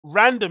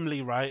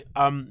randomly, right,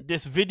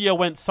 this video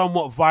went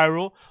somewhat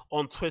viral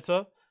on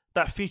Twitter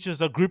that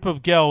features a group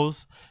of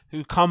girls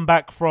who come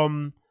back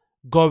from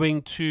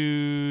going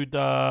to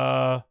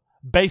the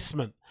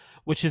basement,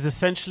 which is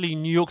essentially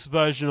New York's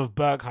version of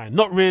Berghain.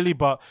 Not really,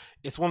 but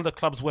it's one of the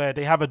clubs where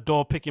they have a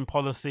door picking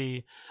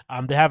policy.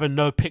 They have a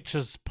no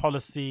pictures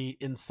policy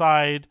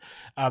inside.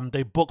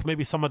 They book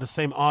maybe some of the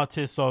same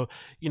artists. So,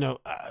 you know,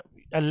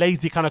 a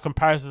lazy kind of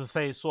comparison to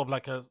say it's sort of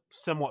like a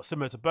somewhat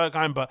similar to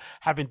Berghain, but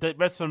having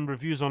read some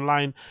reviews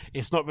online,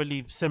 it's not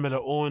really similar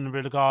or in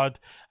regard,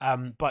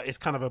 but it's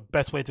kind of a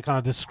best way to kind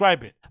of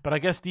describe it. But I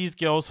guess these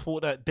girls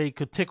thought that they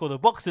could tick all the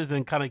boxes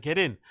and kind of get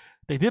in.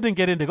 They didn't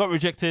get in, they got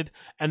rejected,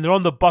 and they're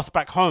on the bus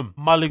back home,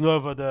 mulling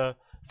over the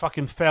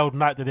fucking failed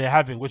night that they're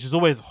having, which is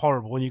always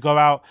horrible. When you go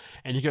out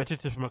and you get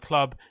rejected from a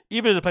club,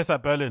 even in a place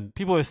like Berlin,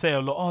 people always say a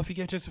lot, oh, if you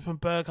get rejected from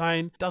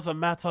Berghain, doesn't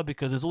matter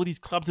because there's all these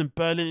clubs in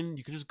Berlin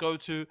you can just go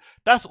to.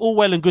 That's all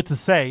well and good to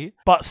say,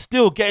 but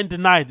still getting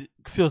denied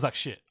feels like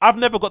shit. I've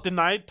never got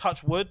denied,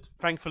 touch wood,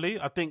 thankfully.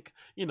 I think,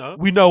 you know,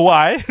 we know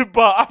why,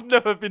 but I've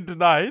never been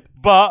denied.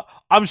 But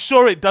I'm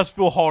sure it does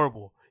feel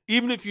horrible.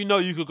 Even if you know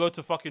you could go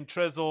to fucking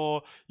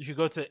Trezor, you could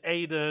go to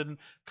Aiden,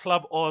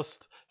 Club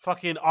Ost,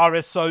 fucking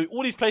RSO,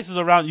 all these places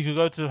around you could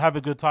go to have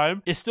a good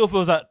time, it still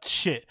feels like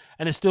shit.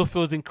 And it still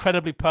feels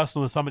incredibly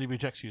personal when somebody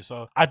rejects you.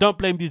 So I don't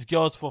blame these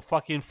girls for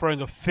fucking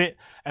throwing a fit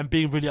and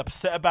being really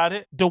upset about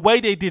it. The way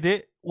they did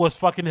it was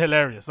fucking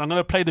hilarious. I'm going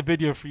to play the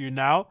video for you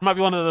now. It might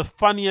be one of the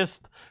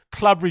funniest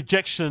club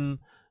rejection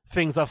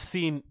things I've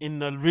seen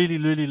in a really,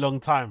 really long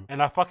time. And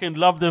I fucking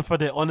love them for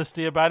their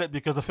honesty about it,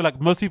 because I feel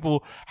like most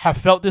people have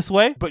felt this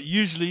way, but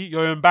usually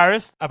you're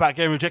embarrassed about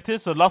getting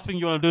rejected. So the last thing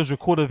you want to do is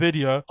record a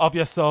video of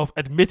yourself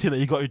admitting that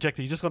you got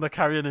rejected. You're just going to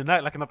carry on the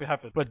night like nothing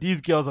happened. But these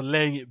girls are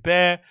laying it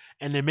bare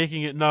and they're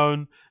making it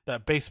known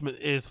that Basement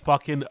is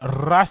fucking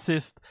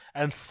racist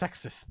and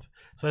sexist.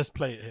 So let's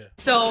play it here.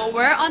 So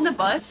we're on the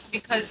bus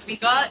because we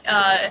got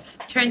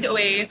turned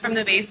away from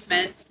the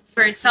Basement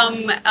for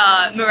some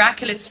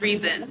miraculous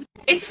reason.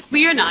 It's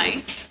queer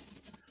night.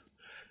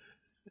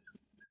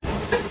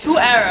 2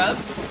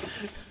 Arabs.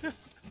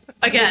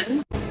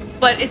 Again.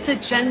 But it's a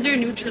gender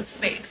neutral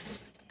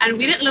space. And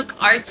we didn't look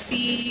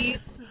artsy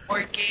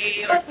or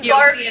gay or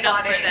POC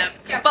enough for them.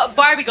 Yes. But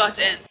Barbie got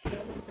in.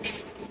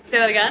 Say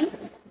that again?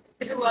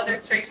 2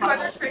 other straight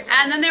couples.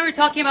 And then they were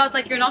talking about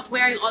like, you're not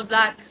wearing all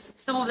black,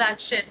 some of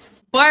that shit.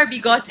 Barbie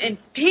got in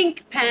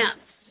pink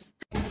pants.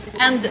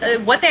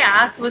 And what they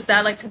asked was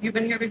that, like, have you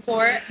been here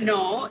before?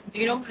 No. Do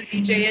you know who the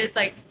DJ is?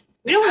 Like,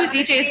 we know who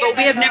the DJ is, but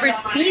we have never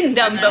seen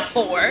them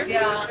before.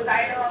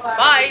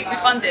 Bye,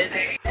 refunded.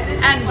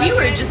 And we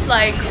were just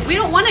like, we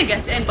don't want to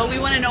get in, but we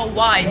want to know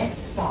why.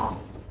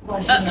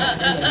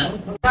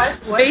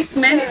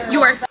 Basement,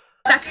 you are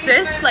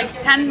sexist.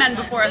 Like 10 men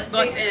before us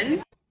got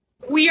in.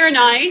 Queer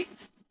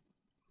night.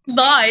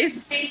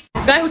 Lies. The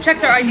guy who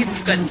checked our IDs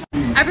was good.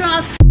 Everyone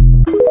else.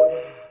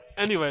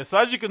 Anyway, so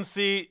as you can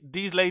see,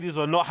 these ladies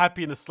were not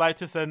happy in the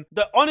slightest. And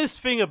the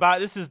honest thing about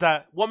this is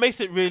that what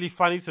makes it really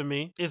funny to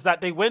me is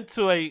that they went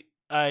to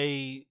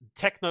a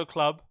techno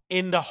club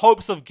in the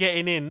hopes of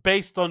getting in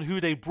based on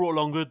who they brought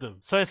along with them.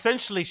 So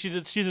essentially,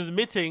 she's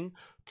admitting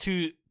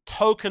to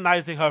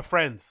tokenizing her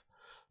friends.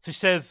 So she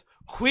says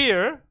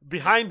queer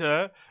behind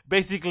her,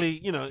 basically,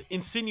 you know,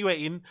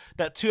 insinuating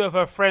that 2 of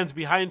her friends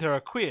behind her are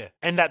queer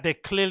and that they're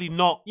clearly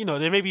not, you know,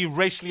 they may be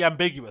racially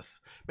ambiguous.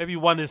 Maybe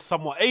one is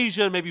somewhat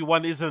Asian, maybe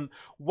one isn't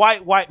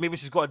white, maybe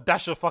she's got a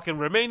dash of fucking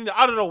Romanian.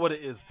 I don't know what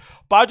it is.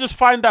 But I just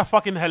find that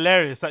fucking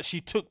hilarious that she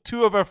took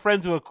 2 of her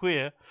friends who are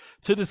queer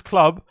to this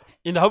club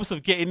in the hopes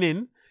of getting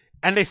in,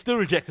 and they still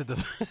rejected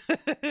them.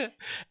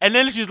 And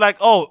then she's like,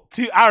 oh,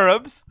 2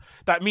 Arabs,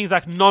 that means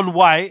like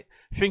non-white,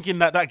 thinking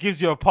that that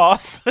gives you a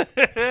pass.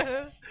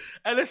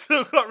 And they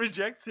still got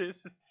rejected.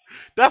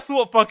 That's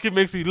what fucking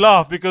makes me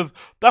laugh, because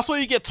that's what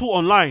you get taught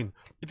online.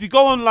 If you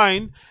go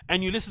online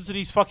and you listen to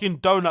these fucking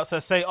donuts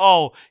that say,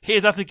 oh,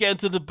 here's how to get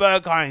into the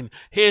Berghain,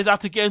 here's how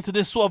to get into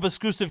this sort of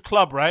exclusive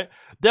club, right?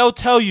 They'll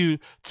tell you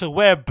to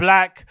wear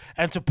black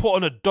and to put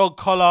on a dog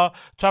collar,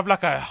 to have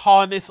like a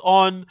harness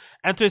on,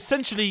 and to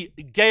essentially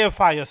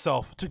gayify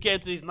yourself to get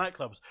into these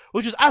nightclubs,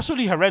 which is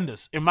absolutely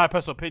horrendous, in my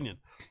personal opinion.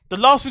 The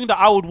last thing that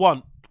I would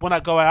want when I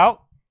go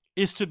out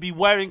is to be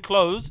wearing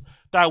clothes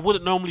that I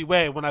wouldn't normally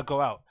wear when I go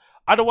out.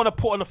 I don't want to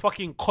put on a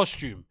fucking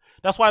costume.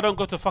 That's why I don't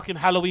go to fucking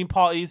Halloween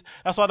parties.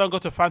 That's why I don't go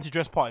to fancy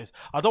dress parties.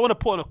 I don't want to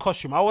put on a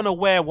costume. I want to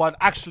wear what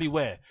I actually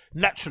wear,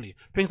 naturally.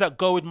 Things that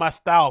go with my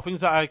style, things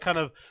that I kind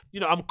of,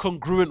 you know, I'm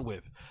congruent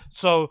with.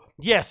 So,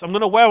 yes, I'm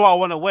going to wear what I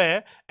want to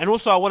wear. And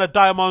also, I want to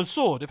die on my own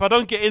sword. If I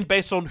don't get in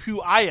based on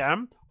who I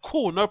am,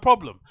 cool, no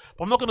problem.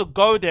 But I'm not going to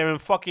go there and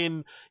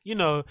fucking, you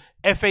know,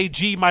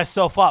 FAG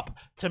myself up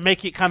to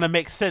make it kind of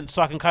make sense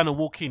so I can kind of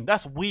walk in.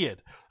 That's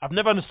weird. I've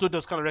never understood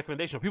those kind of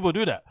recommendations. People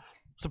do that.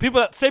 So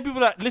people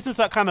that listen to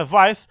that kind of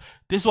advice,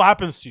 this is what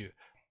happens to you.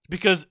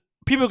 Because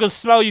people can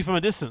smell you from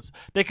a distance.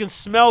 They can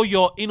smell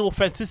your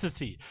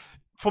inauthenticity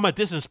from a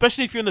distance,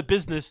 especially if you're in the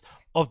business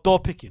of door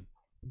picking.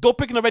 Door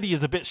picking already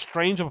is a bit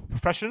strange of a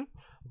profession,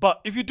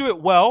 but if you do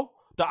it well,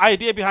 the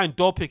idea behind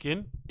door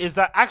picking is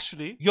that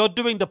actually you're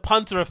doing the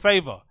punter a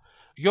favor.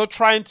 You're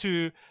trying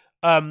to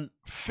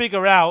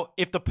figure out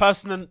if the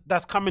person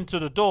that's coming to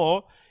the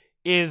door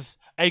is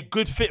a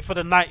good fit for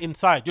the night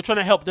inside. You're trying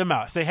to help them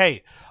out. Say,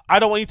 hey, I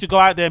don't want you to go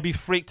out there and be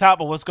freaked out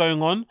by what's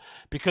going on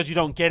because you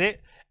don't get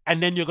it.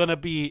 And then you're going to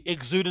be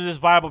exuding this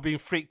vibe of being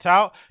freaked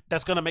out.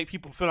 That's going to make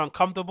people feel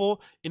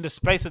uncomfortable in the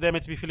space that they're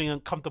meant to be feeling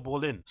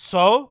uncomfortable in.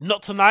 So,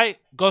 not tonight.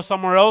 Go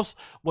somewhere else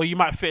where you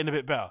might fit in a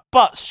bit better.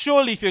 But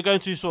surely if you're going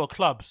to these sort of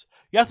clubs,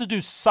 you have to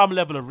do some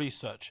level of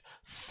research.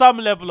 Some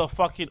level of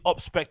fucking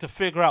op-spec to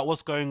figure out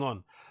what's going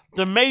on.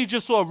 The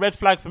major sort of red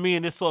flag for me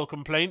in this sort of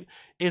complaint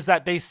is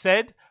that they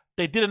said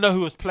they didn't know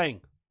who was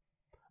playing.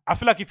 I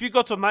feel like if you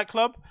go to a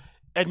nightclub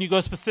and you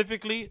go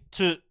specifically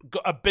to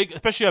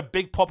especially a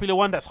big popular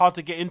one that's hard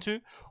to get into,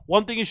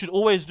 one thing you should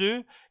always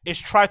do is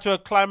try to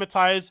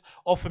acclimatize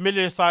or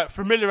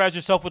familiarize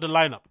yourself with the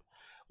lineup.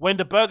 When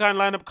the Bergahain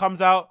lineup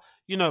comes out,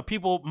 you know,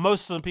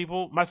 most of the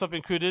people, myself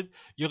included,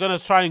 you're going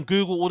to try and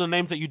Google all the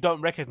names that you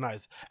don't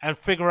recognize and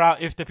figure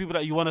out if they're people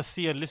that you want to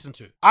see and listen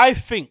to. I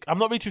think, I'm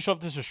not really too sure if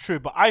this is true,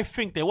 but I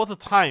think there was a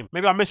time,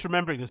 maybe I'm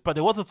misremembering this, but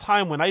there was a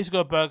time when I used to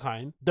go to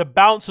Berghain, the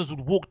bouncers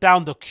would walk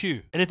down the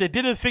queue. And if they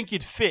didn't think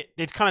you'd fit,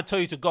 they'd kind of tell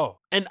you to go.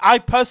 And I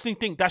personally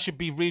think that should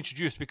be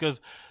reintroduced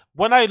because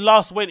when I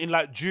last went in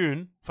like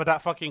June for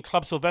that fucking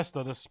Club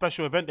Sylvester, the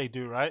special event they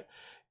do, right?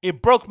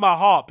 It broke my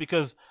heart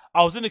because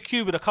I was in the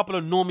queue with a couple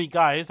of normie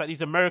guys, like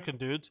these American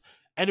dudes,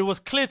 and it was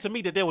clear to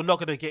me that they were not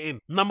going to get in.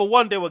 Number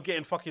one, they were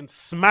getting fucking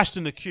smashed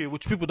in the queue,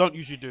 which people don't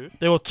usually do.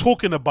 They were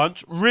talking a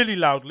bunch, really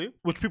loudly,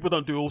 which people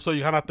don't do also.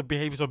 You kind of have to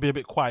behave yourself, be a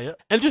bit quiet.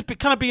 And just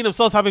kind of being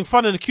themselves, having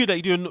fun in the queue that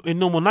you do in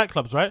normal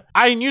nightclubs, right?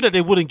 I knew that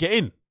they wouldn't get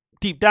in,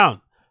 deep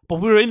down. But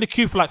we were in the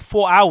queue for like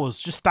 4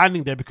 hours, just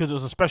standing there because it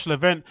was a special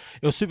event.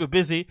 It was super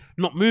busy,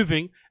 not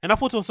moving. And I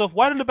thought to myself,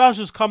 why don't the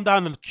bouncers come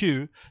down in the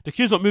queue? The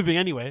queue's not moving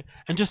anyway.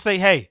 And just say,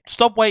 hey,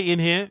 stop waiting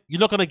here.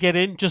 You're not going to get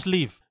in. Just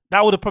leave.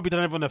 That would have probably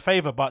done everyone a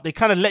favor, but they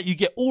kind of let you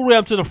get all the way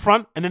up to the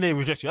front and then they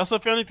reject you. That's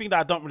the only thing that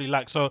I don't really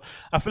like. So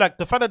I feel like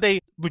the fact that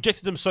they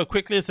rejected them so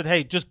quickly and said,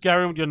 hey, just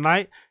carry on with your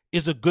night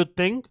is a good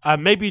thing.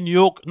 Maybe New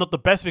York, not the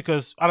best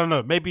because, I don't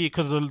know, maybe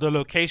because of the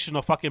location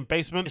of fucking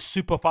basement is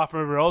super far from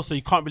everywhere else, so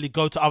you can't really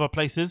go to other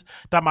places.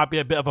 That might be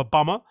a bit of a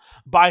bummer.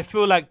 But I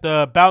feel like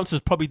the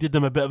bouncers probably did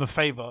them a bit of a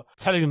favor,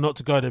 telling them not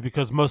to go there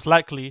because most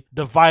likely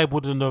the vibe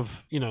wouldn't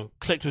have, you know,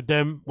 clicked with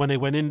them when they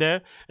went in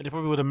there. And they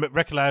probably would have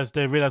realized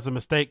they realized a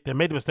mistake. They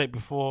made a mistake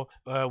before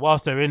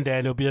whilst they're in there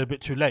and it'll be a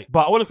bit too late.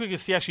 But I want to quickly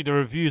see actually the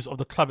reviews of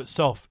the club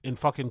itself in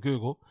fucking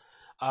Google.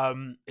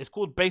 It's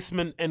called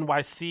Basement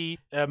NYC.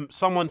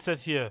 Someone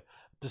says here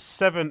the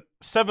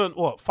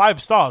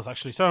 5 stars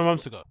actually 7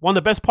 months ago. One of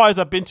the best parties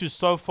I've been to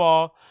so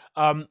far.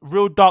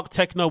 Real dark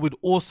techno with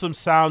awesome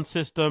sound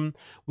system.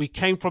 We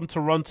came from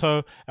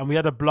Toronto and we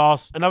had a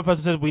blast. Another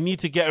person says we need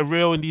to get a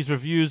real in these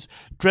reviews.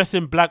 Dress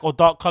in black or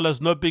dark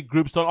colors. No big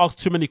groups. Don't ask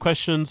too many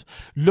questions.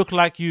 Look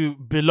like you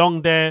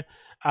belong there.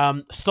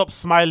 Stop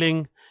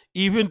smiling.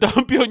 Even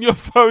don't be on your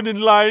phone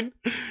in line.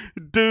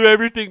 Do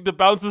everything the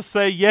bouncers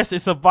say. Yes,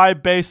 it's a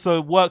vibe base,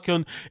 so work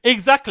on.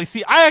 Exactly.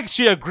 See, I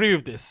actually agree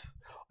with this.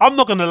 I'm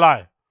not going to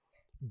lie.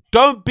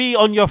 Don't be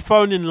on your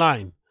phone in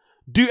line.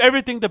 Do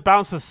everything the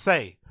bouncers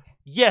say.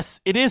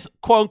 Yes, it is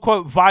quote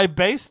unquote vibe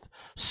based,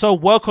 so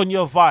work on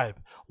your vibe.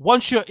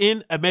 Once you're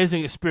in,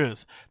 amazing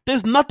experience.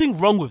 There's nothing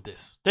wrong with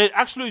this.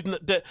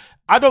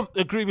 I don't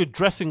agree with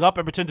dressing up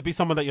and pretend to be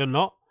someone that you're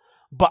not.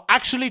 But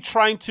actually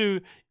trying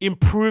to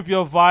improve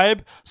your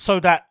vibe so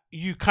that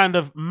you kind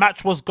of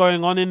match what's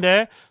going on in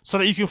there so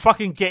that you can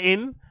fucking get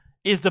in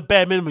is the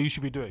bare minimum you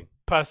should be doing,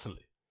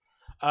 personally.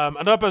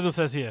 Another person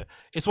says here,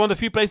 it's one of the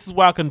few places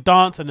where I can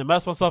dance and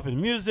immerse myself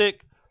in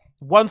music.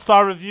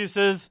 1-star review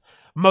says,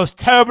 most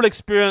terrible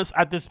experience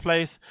at this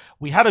place.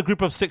 We had a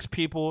group of 6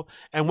 people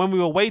and when we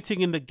were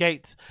waiting in the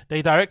gate,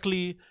 they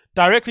directly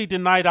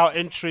denied our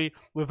entry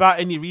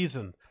without any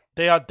reason.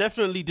 They are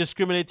definitely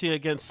discriminating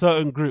against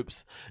certain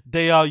groups.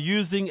 They are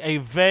using a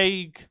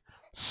vague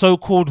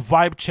so-called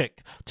vibe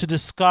check to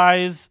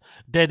disguise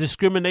their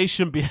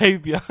discrimination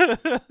behavior.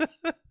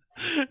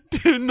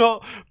 Do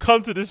not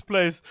come to this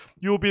place.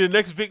 You will be the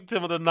next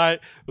victim of the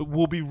night. It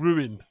will be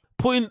ruined.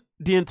 Putting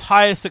the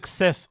entire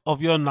success of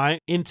your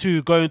night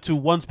into going to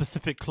one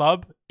specific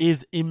club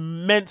is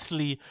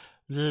immensely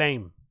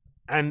lame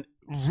and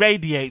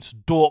radiates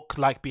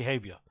dork-like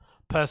behavior,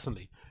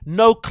 personally.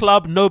 No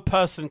club, no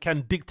person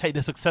can dictate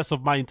the success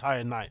of my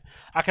entire night.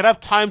 I can have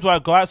times where I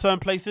go out certain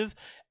places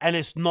and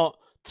it's not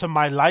to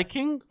my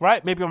liking,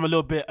 right? Maybe I'm a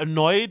little bit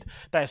annoyed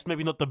that it's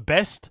maybe not the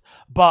best,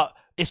 but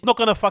it's not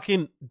going to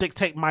fucking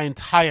dictate my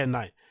entire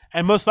night.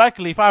 And most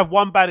likely, if I have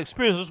one bad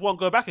experience, I just won't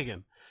go back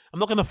again. I'm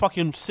not going to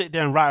fucking sit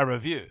there and write a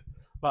review.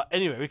 But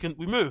anyway,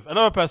 we move.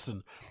 Another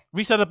person.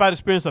 Recently had a bad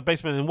experience at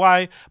Basement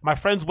NY. My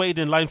friends waited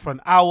in line for an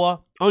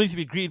hour, only to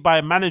be greeted by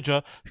a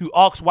manager who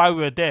asked why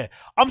we were there.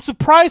 I'm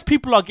surprised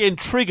people are getting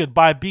triggered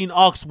by being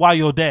asked why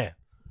you're there.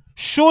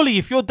 Surely,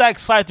 if you're that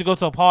excited to go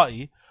to a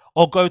party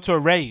or go to a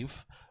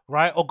rave,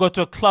 right? Or go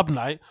to a club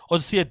night or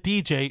to see a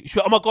DJ. She's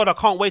like, oh my God, I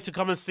can't wait to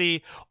come and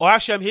see. Or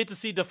actually, I'm here to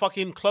see the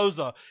fucking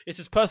closer. It's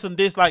this person,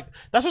 this, like,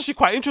 that's actually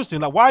quite interesting.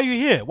 Like, why are you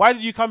here? Why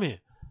did you come here?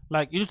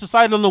 Like, you just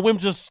decided on the whim,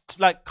 just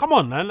like, come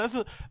on, man. That's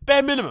a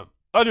bare minimum.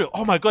 Anyway,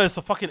 oh my God, it's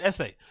a fucking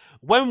essay.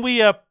 When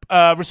we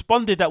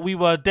responded that we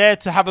were there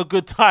to have a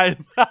good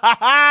time,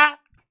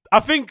 I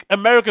think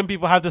American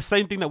people have the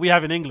same thing that we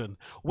have in England.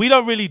 We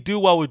don't really do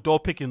well with door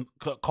picking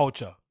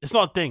culture. It's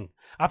not a thing.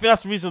 I think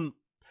that's the reason.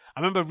 I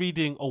remember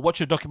reading or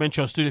watching a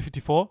documentary on Studio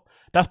 54.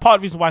 That's part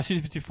of the reason why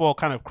Studio 54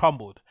 kind of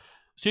crumbled.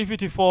 Studio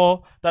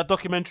 54, that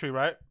documentary,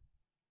 right?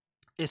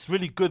 It's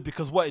really good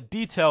because what it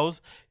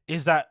details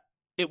is that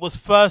it was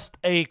first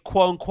a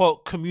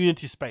quote-unquote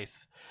community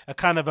space, a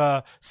kind of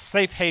a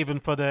safe haven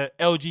for the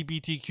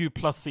LGBTQ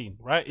plus scene,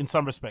 right? In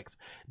some respects.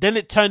 Then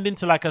it turned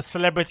into like a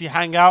celebrity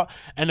hangout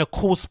and a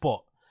cool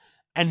spot.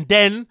 And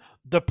then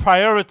the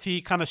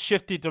priority kind of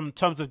shifted in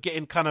terms of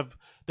getting kind of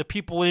the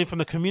people in from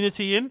the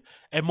community in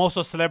and more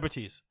so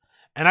celebrities.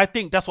 And I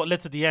think that's what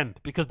led to the end,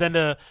 because then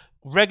the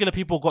regular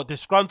people got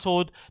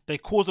disgruntled, they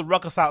caused a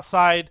ruckus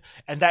outside,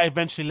 and that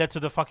eventually led to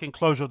the fucking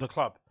closure of the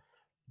club.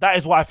 That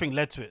is what I think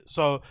led to it.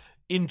 So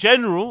in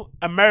general,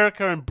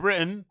 America and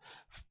Britain,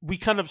 we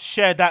kind of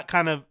share that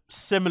kind of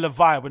similar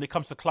vibe when it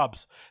comes to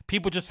clubs.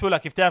 People just feel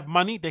like if they have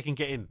money, they can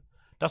get in.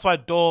 That's why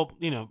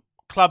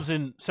clubs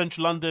in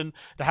central London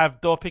that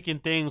have door picking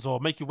things or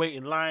make you wait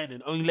in line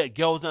and only let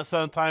girls at a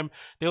certain time,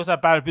 they also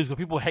have bad reviews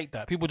because people hate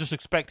that. People just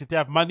expect if they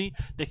have money,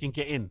 they can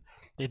get in.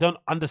 They don't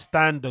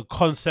understand the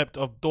concept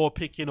of door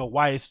picking or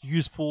why it's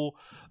useful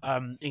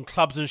in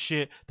clubs and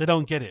shit. They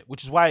don't get it,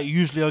 which is why it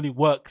usually only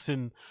works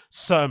in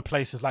certain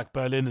places like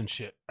Berlin and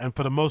shit. And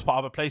for the most part,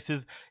 other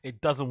places, it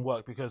doesn't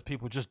work because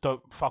people just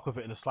don't fuck with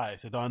it in the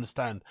slightest. They don't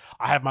understand.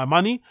 I have my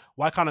money.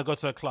 Why can't I go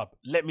to a club?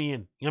 Let me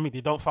in. You know what I mean?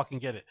 They don't fucking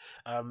get it.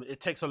 It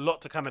takes a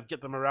lot to kind of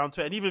get them around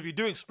to it. And even if you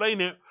do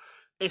explain it,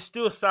 it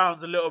still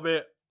sounds a little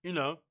bit,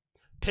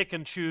 pick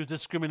and choose,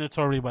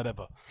 discriminatory,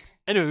 whatever.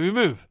 Anyway, we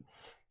move.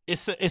 It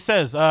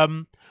says,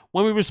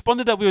 when we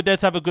responded that we were there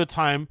to have a good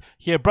time,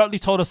 he abruptly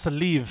told us to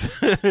leave,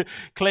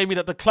 claiming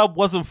that the club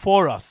wasn't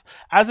for us.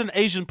 As an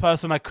Asian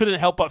person, I couldn't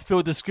help but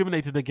feel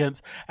discriminated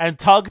against and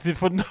targeted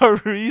for no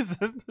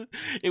reason.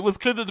 It was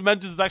clear that the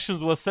manager's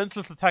actions were a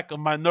senseless attack on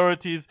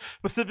minorities,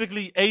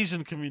 specifically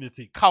Asian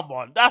community. Come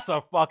on, that's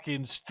a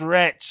fucking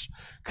stretch.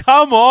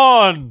 Come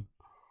on.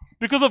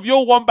 Because of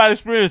your one bad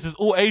experiences,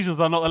 all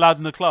Asians are not allowed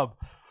in the club.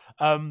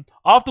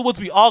 Afterwards,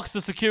 we asked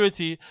the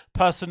security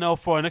personnel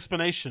for an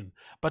explanation,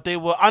 but they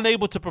were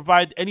unable to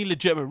provide any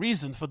legitimate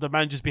reasons for the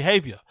manager's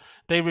behavior.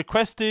 They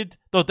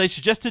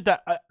suggested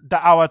that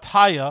our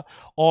attire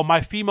or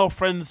my female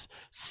friend's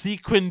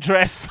sequin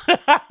dress,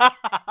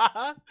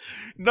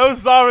 no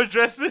Zara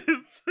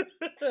dresses,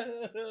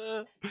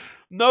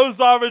 no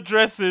Zara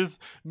dresses,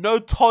 no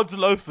Todd's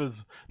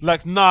loafers.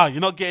 Like, nah,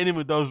 you're not getting in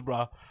with those,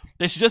 bruh.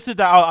 They suggested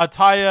that our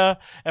attire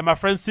and my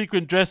friend's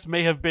sequin dress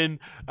may have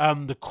been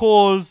the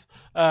cause,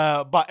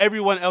 but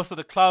everyone else at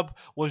the club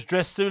was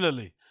dressed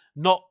similarly,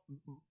 not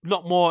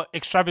more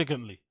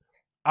extravagantly.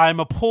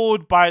 I'm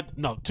appalled by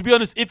to be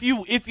honest, if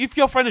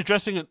your friend is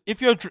dressing,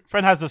 if your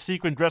friend has a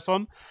sequin dress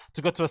on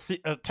to go to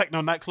a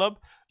techno nightclub,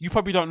 you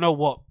probably don't know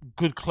what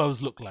good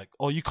clothes look like,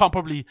 or you can't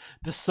probably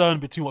discern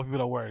between what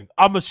people are wearing.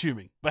 I'm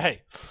assuming, but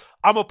hey,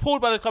 I'm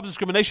appalled by the club's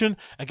discrimination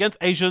against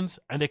Asians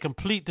and a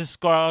complete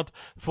disregard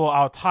for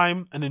our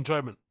time and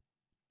enjoyment.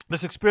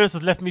 This experience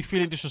has left me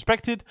feeling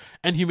disrespected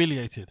and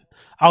humiliated.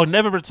 I will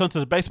never return to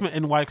the Basement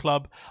NY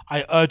Club.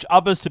 I urge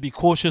others to be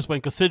cautious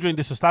when considering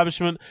this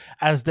establishment,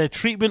 as their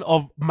treatment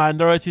of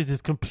minorities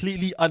is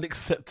completely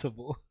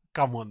unacceptable.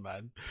 Come on,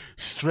 man.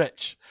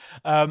 Stretch.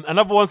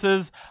 Another one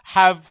says,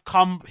 have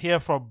come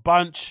here for a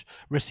bunch,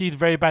 received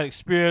very bad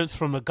experience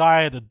from the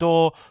guy at the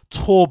door,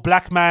 tall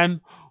black man.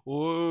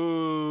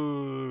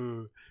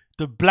 Ooh.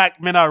 The black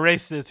men are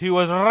racist. He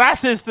was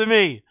racist to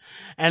me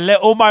and let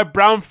all my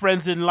brown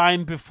friends in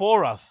line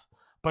before us,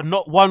 but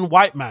not one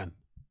white man.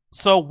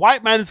 So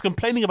white man is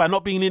complaining about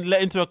not being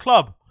let into a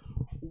club.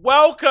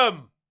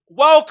 Welcome.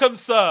 Welcome,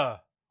 sir.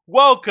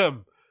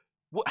 Welcome.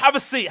 Have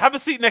a seat. Have a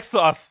seat next to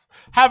us.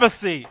 Have a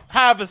seat.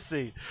 Have a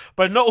seat.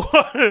 But not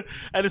one.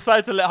 I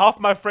decided to let half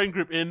my friend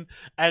group in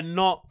and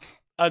not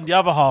and the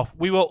other half.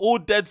 We were all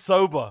dead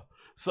sober.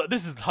 So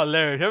this is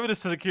hilarious. Whoever the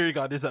security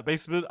guard is at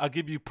Basement, I'll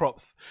give you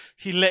props.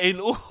 He let in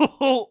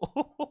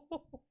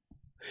all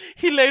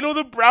he let in all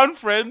the brown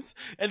friends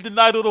and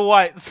denied all the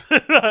whites.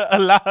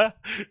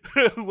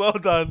 Well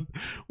done.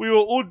 We were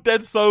all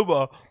dead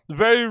sober.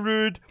 Very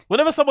rude.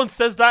 Whenever someone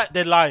says that,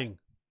 they're lying.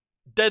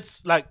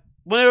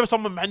 Whenever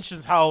someone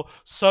mentions how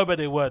sober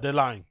they were, they're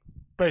lying.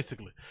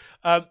 Basically.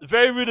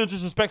 Very rude and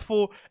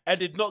disrespectful,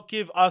 and did not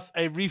give us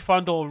a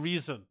refund or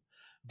reason.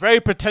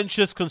 Very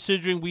pretentious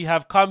considering we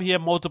have come here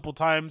multiple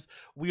times.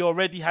 We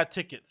already had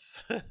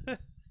tickets.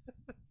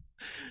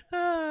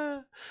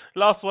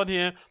 Last one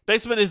here.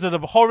 Basement is an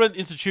abhorrent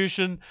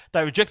institution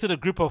that rejected a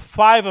group of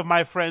 5 of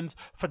my friends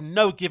for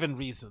no given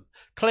reason,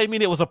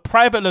 claiming it was a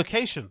private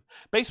location.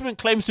 Basement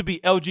claims to be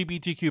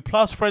LGBTQ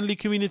plus friendly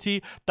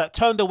community that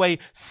turned away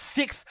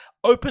 6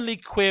 openly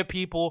queer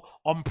people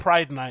on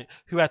Pride Night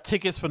who had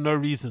tickets for no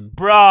reason.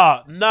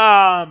 Bruh,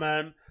 nah,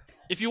 man.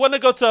 If you want to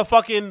go to a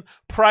fucking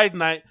Pride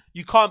Night,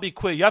 you can't be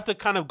queer. You have to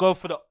kind of go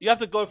for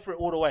it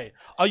all the way.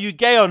 Are you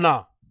gay or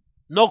not?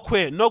 No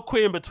queer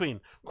in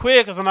between.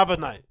 Queer is another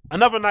night.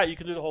 Another night you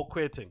can do the whole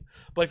queer thing.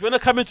 But if you want to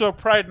come into a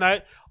Pride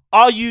Night,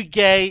 are you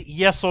gay?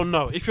 Yes or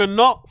no? If you're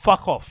not,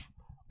 fuck off.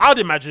 I'd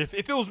imagine if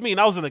it was me and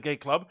I was in a gay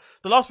club,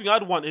 the last thing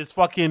I'd want is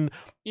fucking,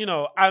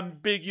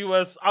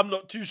 ambiguous, I'm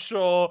not too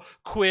sure,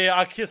 queer,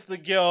 I kissed the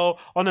girl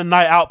on a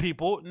night out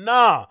people.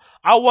 Nah,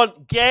 I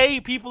want gay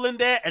people in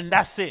there and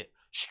that's it.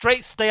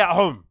 Straight stay at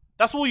home.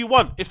 That's all you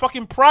want. It's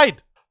fucking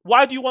Pride.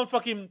 Why do you want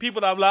fucking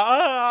people that are like,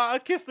 I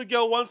kissed a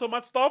girl once on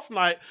my staff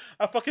night,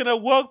 a fucking a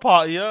work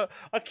party,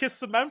 I kissed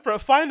Samantha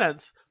at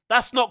finance.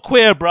 That's not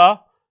queer,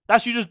 bruh.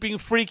 That's you just being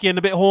freaky and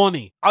a bit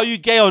horny. Are you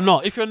gay or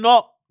not? If you're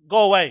not,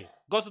 go away.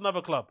 Go to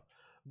another club.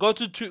 Go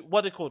to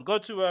what they called? Go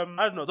to I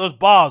don't know, those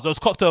bars, those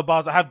cocktail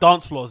bars that have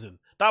dance floors in.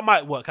 That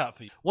might work out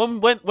for you.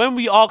 When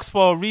we asked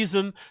for a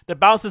reason, the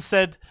bouncer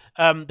said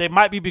they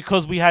might be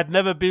because we had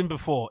never been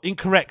before.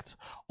 Incorrect.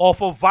 Or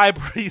for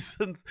vibe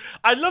reasons.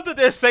 I love that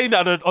they're saying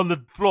that on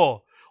the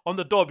floor, on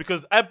the door,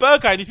 because at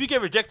Bergahain, if you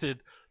get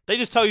rejected, they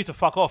just tell you to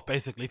fuck off,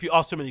 basically, if you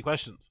ask too many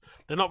questions.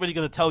 They're not really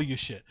going to tell you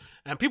shit.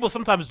 And people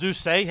sometimes do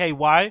say, hey,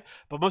 why?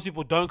 But most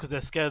people don't because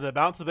they're scared of the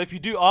bouncer. But if you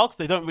do ask,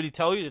 they don't really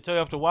tell you. They tell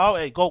you after a while,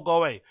 hey, go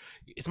away.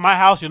 It's my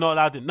house, you're not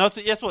allowed in. No,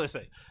 that's what they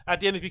say. At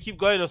the end, if you keep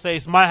going, they'll say,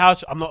 it's my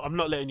house, I'm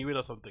not letting you in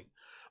or something.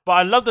 But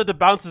I love that the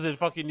bouncers in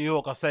fucking New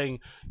York are saying,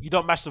 you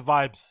don't match the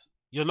vibes.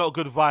 You're not a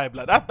good vibe.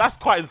 Like that's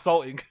quite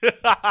insulting.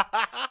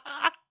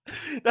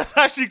 That's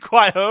actually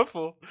quite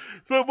hurtful.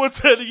 Someone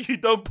telling you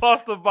don't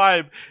pass the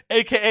vibe,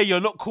 aka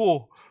you're not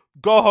cool.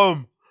 Go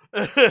home.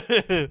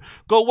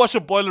 Go watch a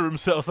boiler room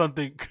set or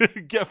something.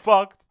 Get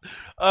fucked.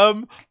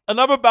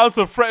 Another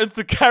bouncer threatens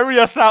to carry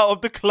us out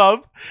of the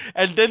club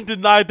and then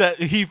denied that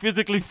he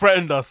physically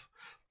threatened us.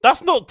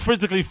 That's not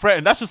physically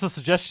threatened. That's just a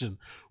suggestion.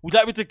 Would you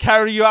like me to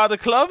carry you out of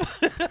the club?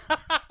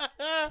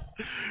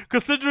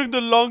 Considering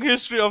the long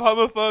history of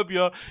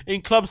homophobia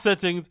in club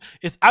settings,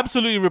 it's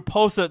absolutely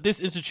repulsive that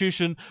this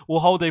institution will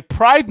hold a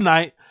Pride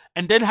Night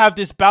and then have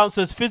this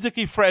bouncers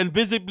physically threaten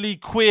visibly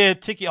queer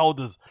ticket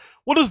holders.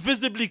 What does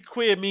visibly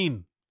queer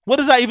mean? What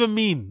does that even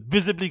mean,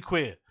 visibly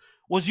queer?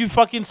 Was you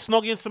fucking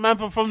snogging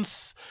Samantha from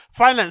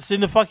finance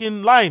in the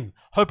fucking line,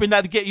 hoping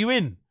that'd get you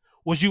in?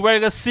 Was you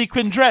wearing a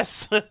sequin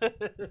dress?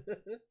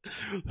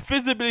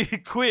 Visibly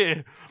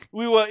queer.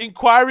 We were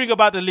inquiring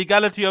about the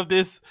legality of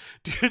this.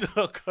 Do you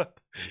know, God,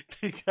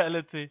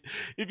 legality?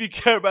 If you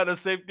care about the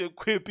safety of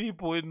queer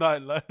people in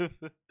nightlife.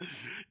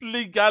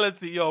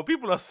 Legality, yo.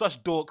 People are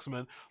such dorks,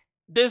 man.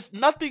 There's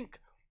nothing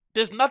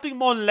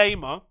more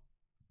lamer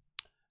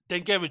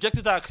than getting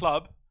rejected at a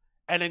club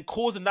and then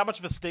causing that much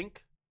of a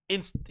stink.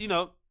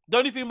 The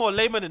only thing more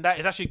lamer than that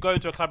is actually going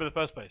to a club in the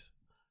first place.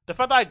 The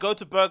fact that I go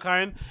to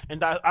Berghain and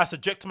that I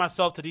subject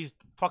myself to these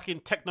fucking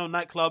techno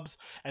nightclubs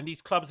and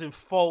these clubs in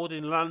Fold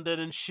in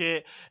London and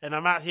shit, and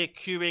I'm out here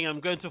queuing,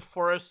 I'm going to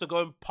forests to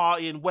go and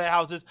party in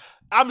warehouses.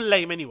 I'm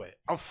lame anyway.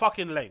 I'm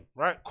fucking lame,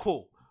 right?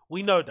 Cool.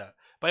 We know that.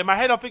 But in my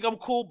head, I think I'm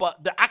cool,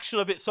 but the action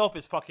of itself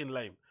is fucking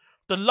lame.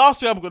 The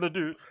last thing I'm going to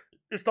do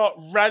is start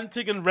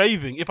ranting and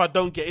raving if I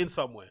don't get in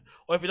somewhere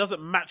or if it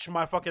doesn't match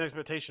my fucking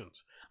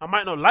expectations. I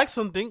might not like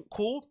something,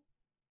 cool.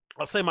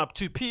 I'll say my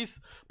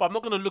two-piece, but I'm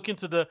not going to look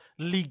into the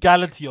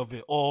legality of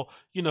it or,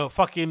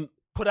 fucking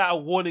put out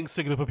a warning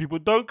signal for people.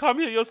 Don't come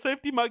here, your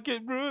safety might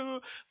get...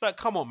 It's like,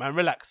 come on, man,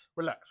 relax.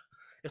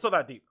 It's not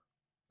that deep.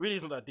 Really,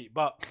 it's not that deep.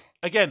 But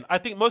again, I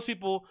think most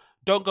people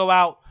don't go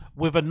out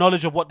with a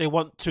knowledge of what they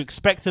want to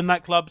expect in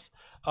nightclubs,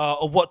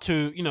 of what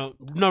to,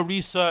 no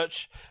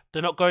research.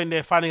 They're not going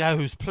there finding out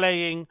who's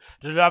playing.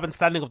 They don't have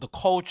understanding of the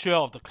culture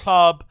of the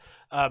club,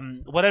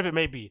 whatever it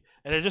may be.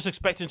 And they're just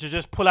expecting to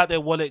just pull out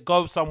their wallet,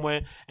 go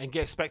somewhere, and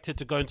get expected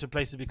to go into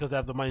places because they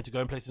have the money to go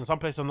in places. And some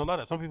places are not like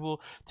that. Some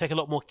people take a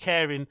lot more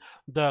care in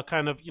the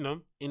kind of,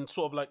 in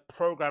sort of like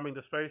programming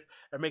the space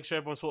and make sure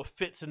everyone sort of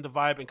fits in the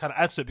vibe and kind of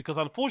adds to it. Because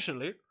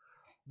unfortunately,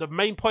 the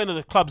main point of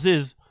the clubs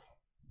is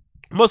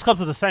most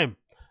clubs are the same.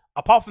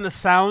 Apart from the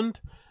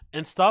sound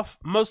and stuff,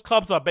 most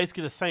clubs are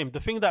basically the same. The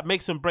thing that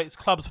makes and breaks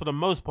clubs for the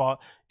most part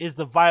is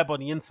the vibe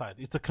on the inside.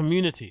 It's the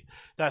community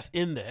that's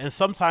in there. And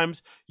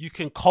sometimes you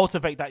can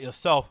cultivate that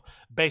yourself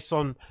based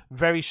on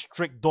very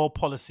strict door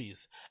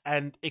policies.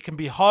 And it can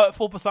be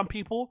hurtful for some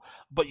people,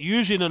 but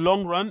usually in the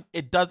long run,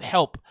 it does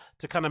help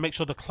to kind of make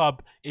sure the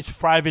club is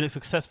thriving and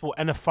successful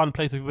and a fun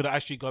place for people to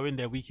actually go in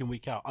there week in,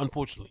 week out,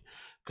 unfortunately.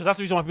 Because that's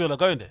the reason why people are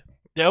going there.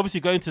 They're obviously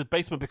going to the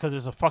basement because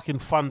it's a fucking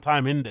fun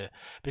time in there.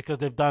 Because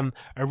they've done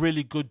a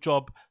really good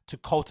job to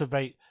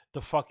cultivate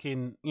the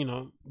fucking,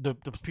 the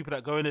people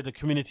that go in there, the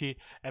community,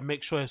 and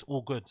make sure it's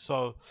all good.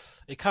 So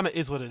it kind of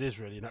is what it is,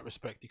 really, in that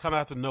respect. You kind of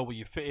have to know where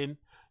you fit in.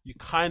 You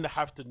kind of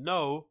have to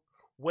know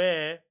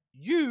where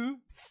you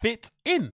fit in.